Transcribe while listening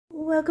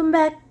Welcome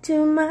back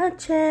to my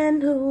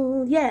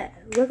channel. Yeah,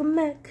 welcome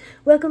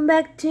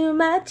back to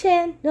my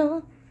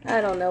channel.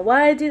 I don't know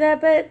why I do that,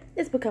 but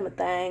it's become a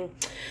thing.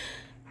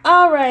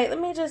 All right,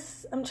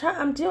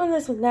 I'm doing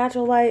this with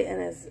natural light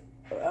and it's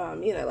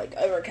like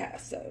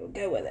overcast, so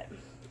go with it.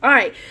 All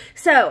right,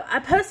 so I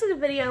posted a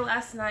video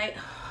last night,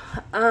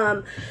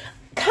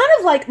 kind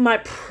of like my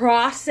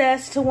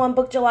process to One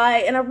Book July,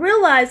 and I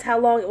realized how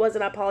long it was,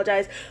 and I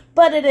apologize,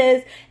 but it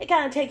is. It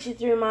kind of takes you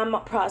through my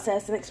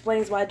process and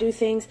explains why I do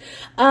things.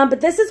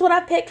 But this is what I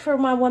picked for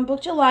my One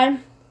Book July.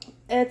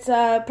 It's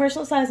a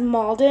personal size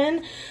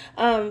Malden.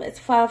 It's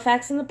File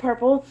Facts in the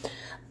purple.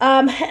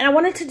 And I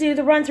wanted to do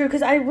the run through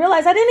because I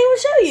realized I didn't even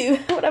show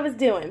you what I was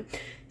doing.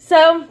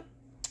 So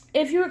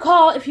if you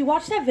recall, if you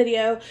watched that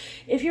video,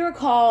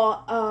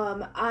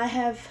 I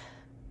have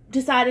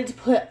decided to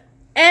put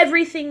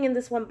everything in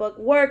this one book,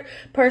 work,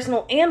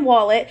 personal, and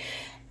wallet,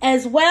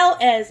 as well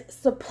as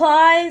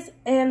supplies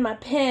and my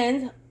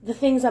pens, the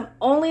things I'm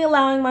only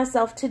allowing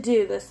myself to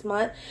do this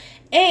month,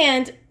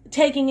 and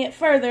taking it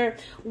further,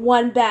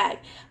 one bag.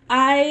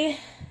 I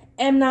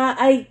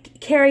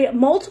carry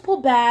multiple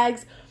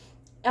bags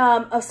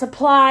of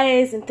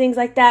supplies and things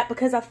like that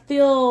because I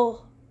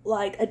feel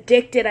like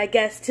addicted, I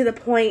guess, to the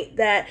point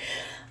that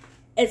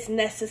it's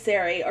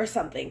necessary or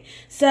something.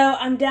 So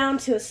I'm down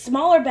to a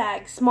smaller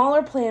bag,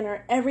 smaller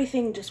planner,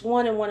 everything just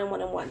one and one and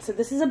one and one. So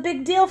this is a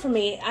big deal for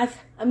me. I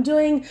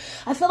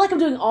feel like I'm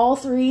doing all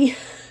three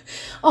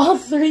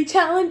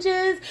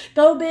challenges.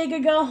 Go big or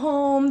go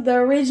home. The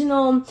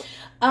original,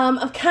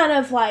 of kind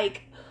of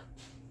like,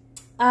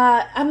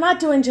 I'm not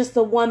doing just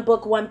the one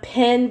book, one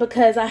pen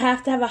because I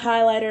have to have a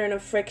highlighter and a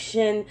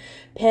friction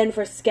pen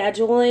for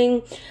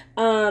scheduling.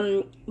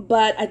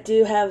 But I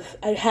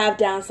have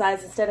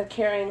downsized instead of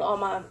carrying all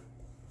my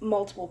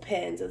multiple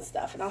pens and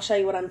stuff. And I'll show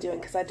you what I'm doing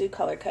because I do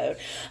color code.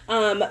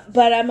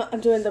 But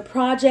I'm doing the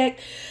project.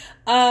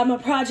 My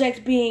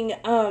project being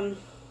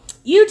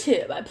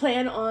YouTube. I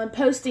plan on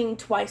posting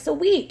twice a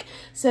week.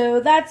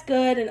 So that's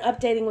good, and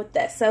updating with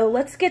this. So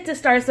let's get to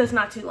start so it's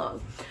not too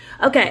long.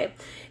 Okay.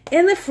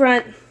 In the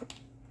front,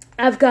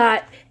 I've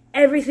got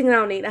everything that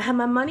I'll need. I have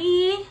my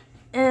money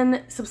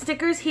and some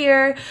stickers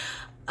here.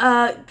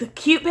 The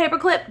cute paper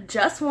clip,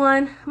 just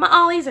one. My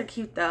ollies are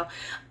cute though.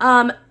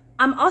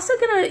 I'm also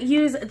going to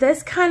use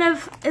this kind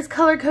of as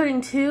color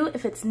coding too,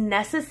 if it's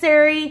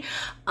necessary,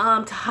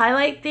 to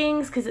highlight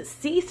things because it's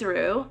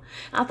see-through.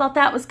 I thought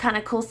that was kind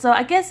of cool. So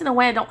I guess in a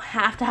way I don't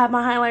have to have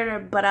my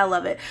highlighter, but I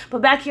love it.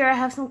 But back here I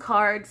have some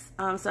cards,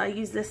 so I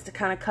use this to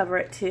kind of cover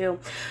it too.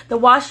 The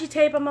washi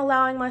tape I'm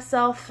allowing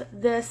myself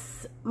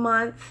this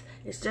month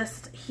is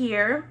just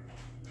here.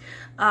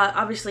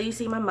 Obviously, you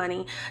see my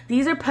money.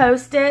 These are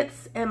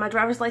Post-its, and my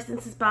driver's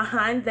license is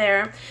behind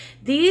there.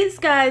 These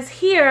guys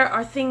here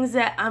are things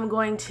that I'm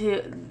going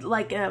to,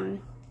 like,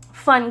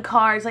 fun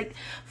cards, like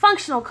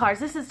functional cards.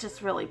 This is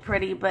just really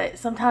pretty, but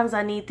sometimes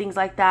I need things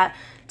like that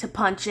to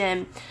punch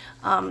in.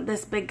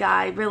 This big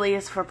guy really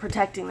is for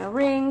protecting the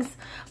rings.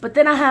 But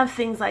then I have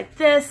things like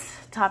this,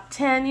 top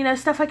 10,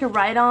 stuff I could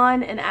write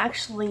on and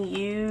actually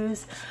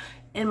use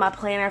in my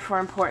planner for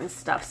important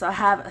stuff. So I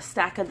have a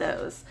stack of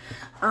those.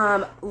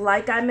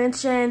 Like I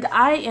mentioned,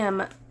 I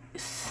am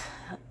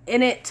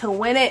in it to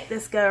win it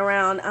this go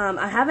around.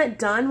 I haven't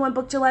done One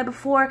Book July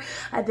before.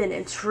 I've been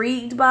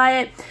intrigued by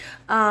it.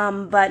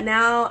 But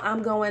now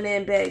I'm going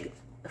in big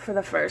for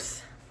the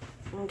first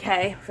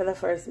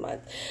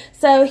month.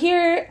 So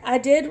here I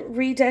did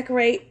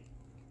redecorate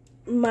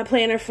my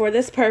planner for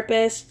this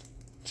purpose,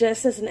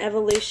 just as an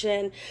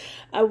evolution.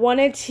 I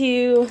wanted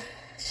to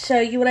show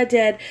you what I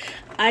did.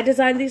 I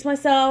designed these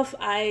myself.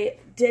 I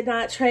did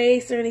not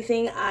trace or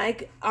anything. I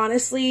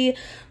honestly,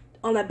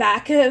 on the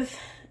back of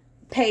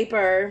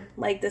paper,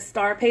 like the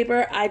star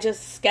paper, I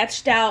just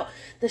sketched out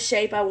the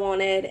shape I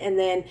wanted and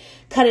then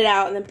cut it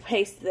out and then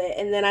pasted it.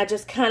 And then I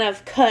just kind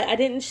of cut. I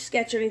didn't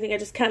sketch or anything. I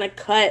just kind of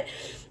cut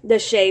the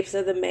shapes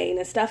of the mane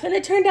and stuff. And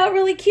it turned out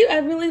really cute. I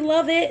really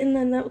love it. And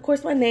then, of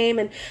course, my name.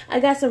 And I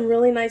got some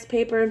really nice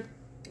paper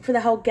for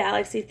the whole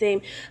galaxy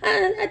theme.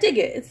 I dig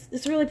it.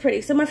 It's really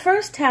pretty. So my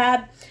first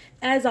tab,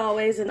 as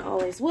always and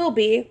always will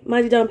be,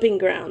 my dumping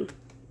ground.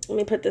 Let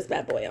me put this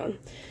bad boy on.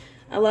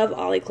 I love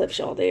Ollie clip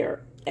shawl. They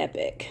are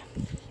epic.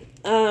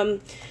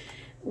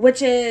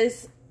 Which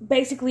is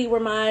basically where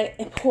my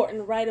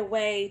important right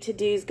away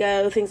to-dos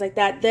go, things like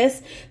that.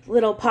 This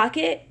little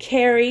pocket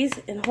carries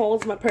and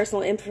holds my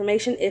personal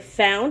information if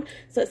found,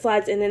 so it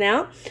slides in and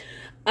out.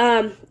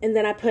 And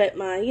then I put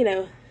my,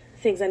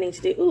 things I need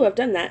to do. Ooh, I've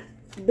done that.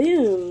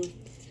 Boom.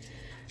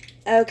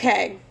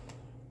 Okay.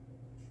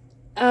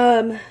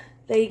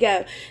 There you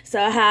go.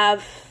 So I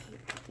have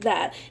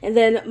that. And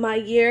then my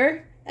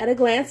year at a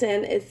glance,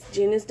 and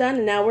June is done,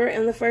 and now we're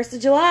in the 1st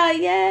of July.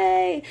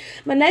 Yay!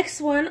 My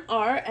next one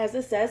are, as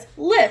it says,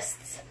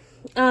 lists.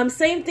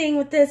 Same thing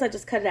with this. I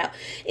just cut it out.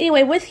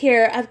 Anyway, with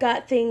here, I've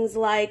got things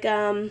like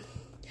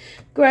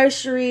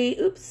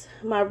grocery,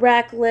 my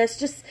rack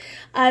list,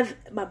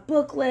 my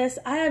book list.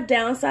 I have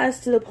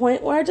downsized to the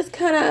point where I just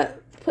kind of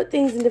put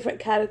things in different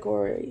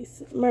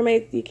categories.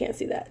 Mermaid, you can't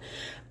see that.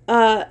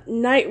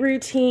 night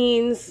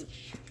routines,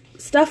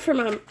 stuff for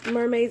my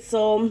Mermaid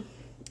Soul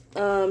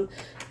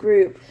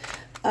group,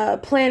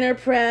 planner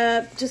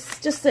prep,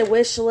 just a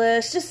wish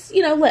list, just,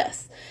 you know,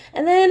 lists.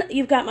 And then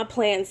you've got my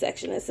plan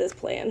section. It says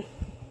plan.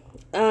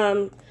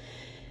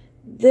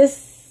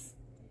 This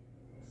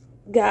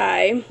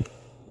guy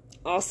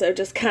also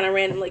just kind of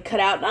randomly cut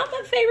out. Not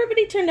my favorite, but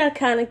he turned out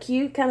kind of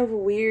cute, kind of a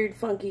weird,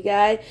 funky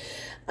guy.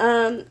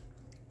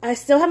 I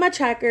still have my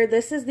tracker.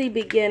 This is the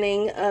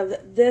beginning of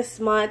this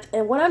month.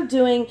 And what I'm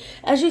doing,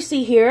 as you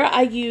see here,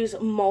 I use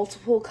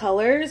multiple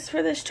colors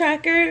for this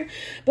tracker.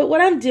 But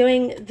what I'm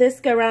doing this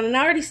go around, and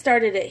I already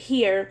started it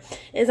here,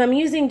 is I'm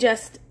using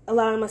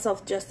allowing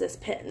myself just this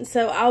pen.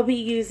 So I'll be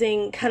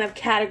using, kind of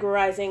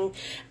categorizing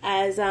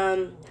as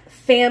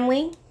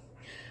family,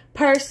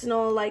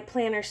 personal, like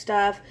planner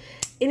stuff,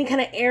 any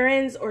kind of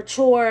errands or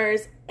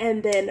chores,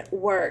 and then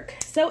work.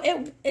 So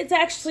it's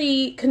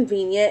actually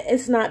convenient.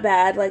 It's not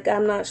bad. Like,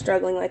 I'm not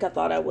struggling like I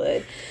thought I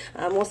would.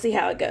 We'll see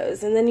how it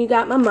goes. And then you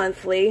got my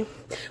monthly,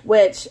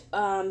 which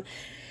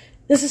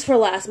this is for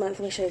last month.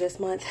 Let me show you this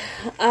month.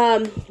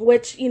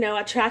 Which, you know,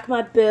 I track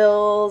my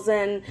bills,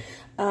 and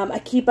I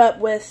keep up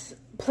with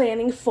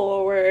planning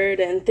forward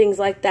and things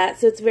like that.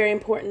 So it's very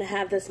important to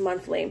have this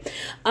monthly.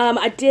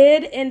 I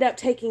did end up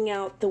taking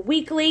out the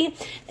weekly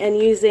and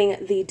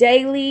using the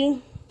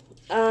daily,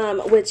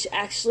 which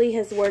actually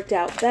has worked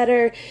out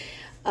better.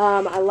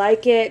 I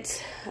like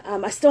it.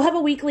 I still have a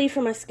weekly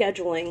for my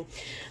scheduling,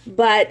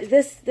 but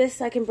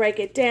this I can break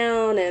it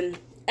down, and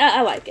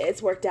I like it.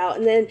 It's worked out.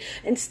 And then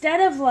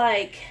instead of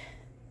like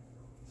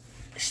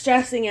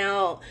stressing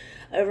out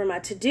over my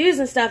to-dos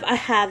and stuff, I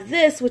have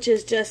this, which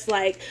is just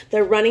like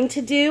the running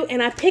to-do,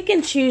 and I pick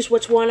and choose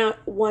which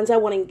ones I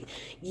want to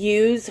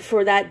use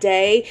for that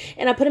day,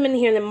 and I put them in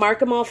here and then mark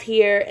them off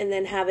here and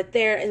then have it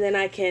there, and then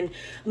I can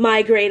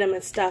migrate them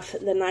and stuff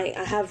the night.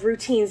 I have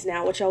routines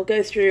now, which I'll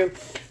go through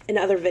in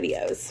other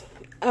videos.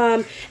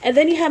 And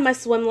then you have my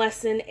swim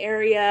lesson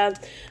area,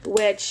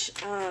 which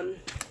let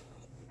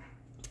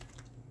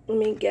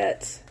me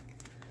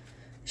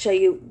show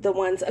you the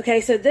ones.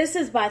 Okay, so this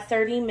is by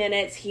 30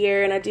 minutes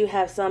here, and I do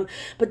have some,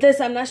 but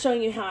this I'm not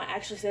showing you how I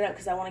actually set up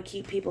because I want to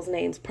keep people's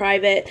names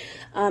private.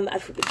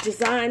 I've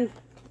designed,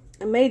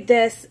 I made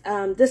this.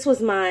 This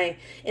was my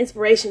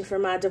inspiration for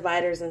my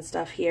dividers and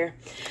stuff here,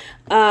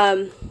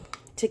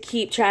 to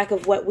keep track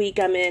of what week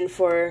I'm in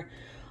for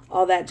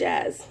all that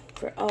jazz.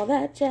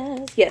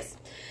 Yes.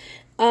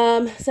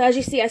 So as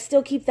you see, I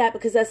still keep that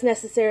because that's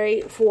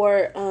necessary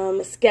for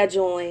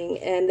scheduling.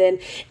 And then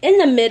in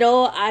the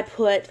middle, I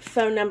put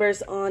phone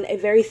numbers on a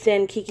very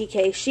thin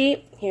KikiK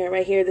sheet. Here,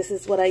 right here, this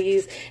is what I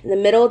use in the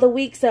middle of the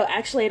week. So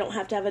actually, I don't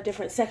have to have a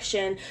different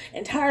section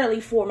entirely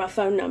for my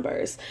phone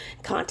numbers,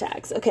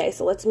 contacts. Okay,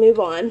 so let's move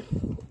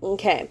on.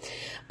 Okay.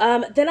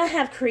 Then I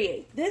have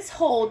Create. This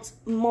holds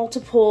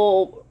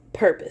multiple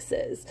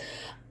purposes.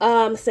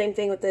 Same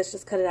thing with this,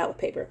 just cut it out with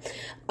paper.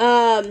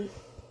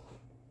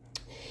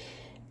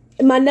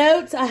 In my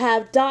notes, I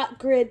have dot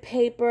grid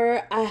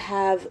paper, I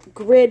have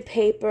grid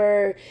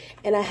paper,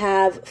 and I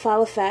have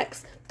file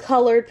effects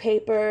colored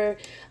paper.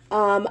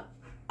 I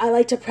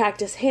like to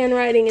practice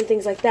handwriting and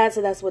things like that,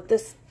 so that's what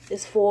this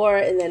is for.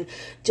 And then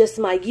just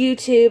my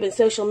YouTube and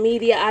social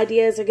media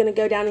ideas are going to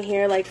go down in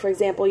here. Like, for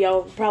example,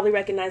 y'all probably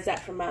recognize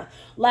that from my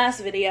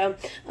last video.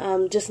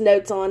 Just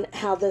notes on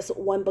how this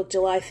One Book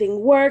July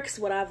thing works,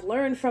 what I've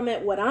learned from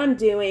it, what I'm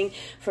doing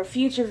for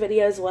future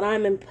videos, what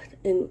I'm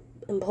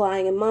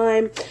implying in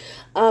mine.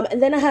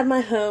 And then I have my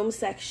home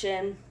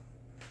section,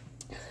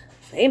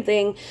 same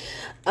thing,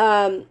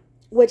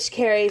 which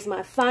carries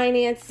my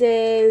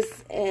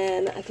finances,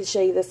 and I can show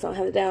you this, so I don't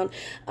have it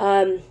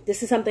down.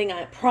 This is something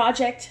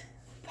project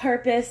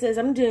purposes.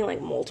 I'm doing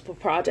like multiple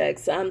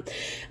projects. I'm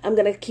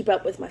going to keep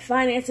up with my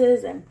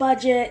finances and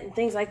budget and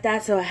things like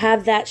that, so I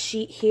have that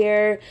sheet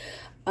here.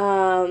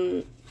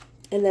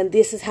 And then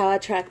this is how I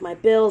track my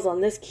bills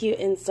on this cute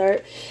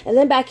insert. And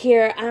then back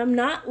here, I'm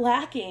not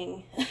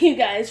lacking, you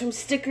guys, from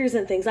stickers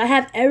and things. I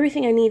have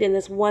everything I need in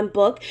this one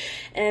book.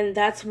 And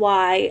that's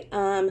why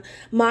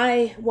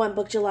my One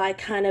Book July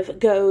kind of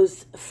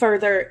goes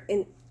further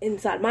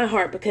inside my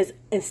heart, because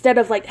instead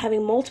of like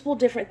having multiple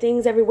different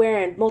things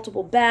everywhere and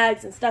multiple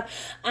bags and stuff,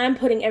 I'm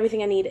putting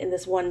everything I need in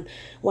this one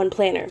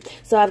planner.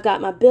 So I've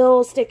got my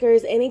bill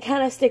stickers, any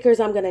kind of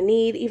stickers I'm gonna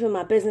need, even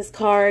my business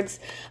cards.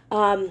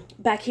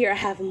 Back here I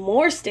have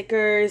more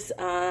stickers,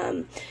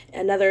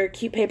 another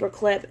cute paper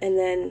clip, and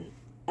then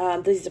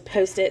these are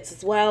Post-its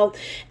as well.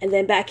 And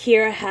then back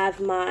here I have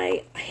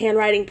my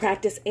handwriting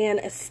practice and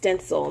a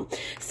stencil.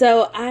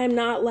 So I'm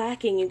not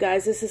lacking, you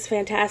guys. This is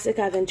fantastic.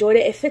 I've enjoyed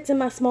it. It fits in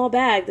my small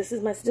bag. This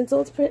is my stencil.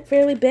 It's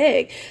fairly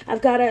big.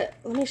 I've got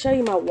let me show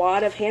you my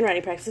wad of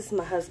handwriting practice. This is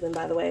my husband,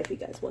 by the way, if you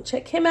guys want to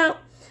check him out.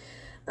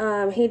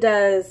 He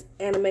does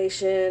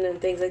animation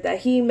and things like that.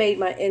 He made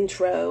my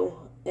intro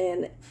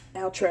and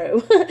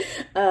outro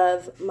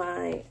of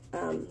my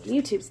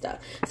YouTube stuff.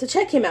 So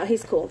check him out.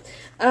 He's cool.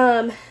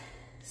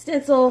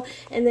 Stencil,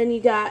 and then you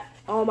got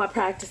all my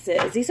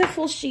practices. These are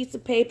full sheets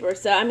of paper.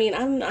 So, I mean,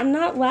 I'm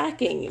not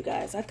lacking, you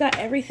guys. I've got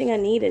everything I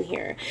need in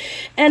here.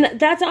 And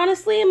that's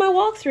honestly in my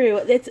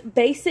walkthrough. It's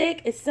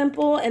basic, it's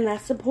simple, and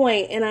that's the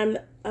point. And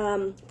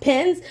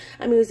pens,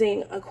 I'm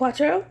using a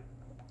Quattro.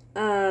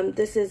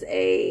 This is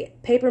a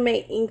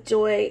Papermate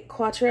Inkjoy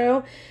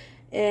Quattro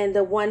and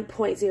the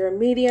 1.0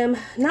 medium.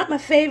 Not my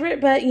favorite,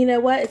 but you know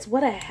what? It's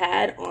what I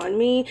had on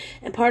me.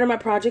 And part of my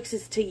projects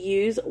is to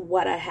use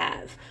what I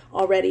have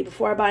already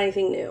before I buy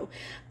anything new.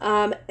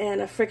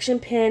 And a friction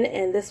pen,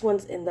 and this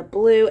one's in the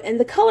blue. And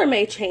the color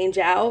may change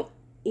out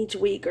each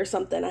week or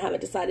something. I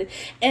haven't decided.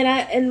 And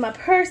in my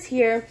purse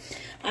here,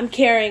 I'm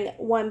carrying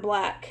one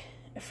black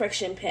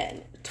friction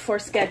pen for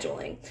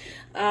scheduling.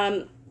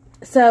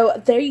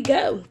 So there you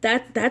go.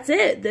 That's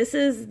it. This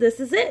is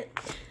it.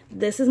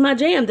 This is my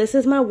jam. This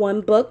is my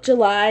one book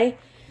July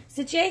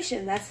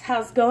situation. That's how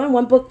it's going.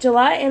 One book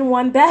July and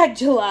one bag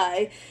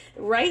July.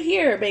 Right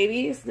here,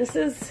 babies. This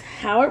is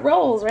how it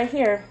rolls right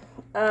here.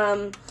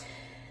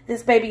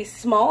 This baby's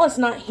small. It's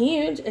not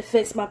huge. It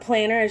fits my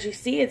planner. As you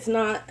see, it's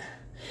not...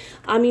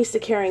 I'm used to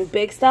carrying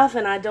big stuff,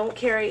 and I don't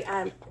carry...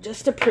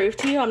 just to prove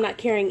to you, I'm not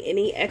carrying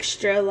any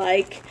extra,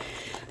 like...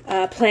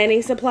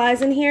 planning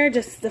supplies in here,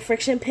 just the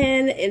friction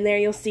pen. In there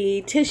you'll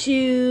see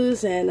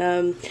tissues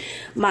and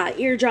my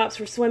eardrops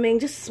for swimming,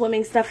 just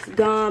swimming stuff,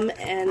 gum,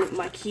 and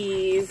my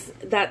keys.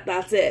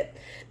 That's it.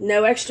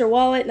 No extra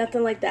wallet,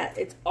 nothing like that.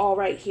 It's all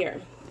right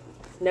here.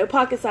 No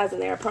pocket size in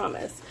there, I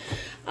promise.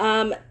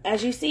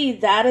 As you see,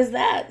 that is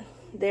that.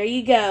 There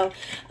you go.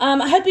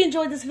 I hope you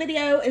enjoyed this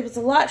video. It was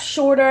a lot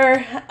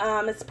shorter.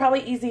 It's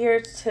probably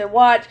easier to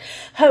watch.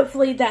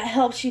 Hopefully that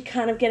helps you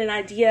kind of get an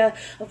idea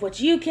of what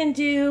you can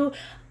do.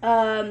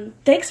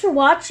 Thanks for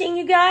watching,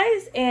 you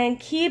guys, and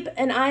keep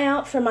an eye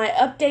out for my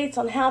updates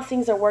on how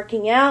things are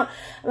working out.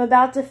 I'm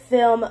about to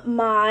film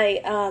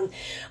my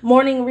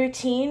morning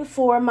routine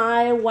for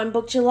my One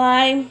Book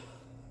July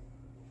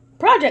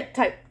project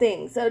type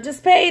thing. So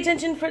just pay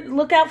attention,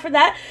 look out for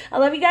that. I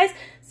love you guys.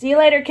 See you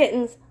later,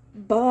 kittens.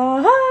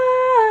 Bye.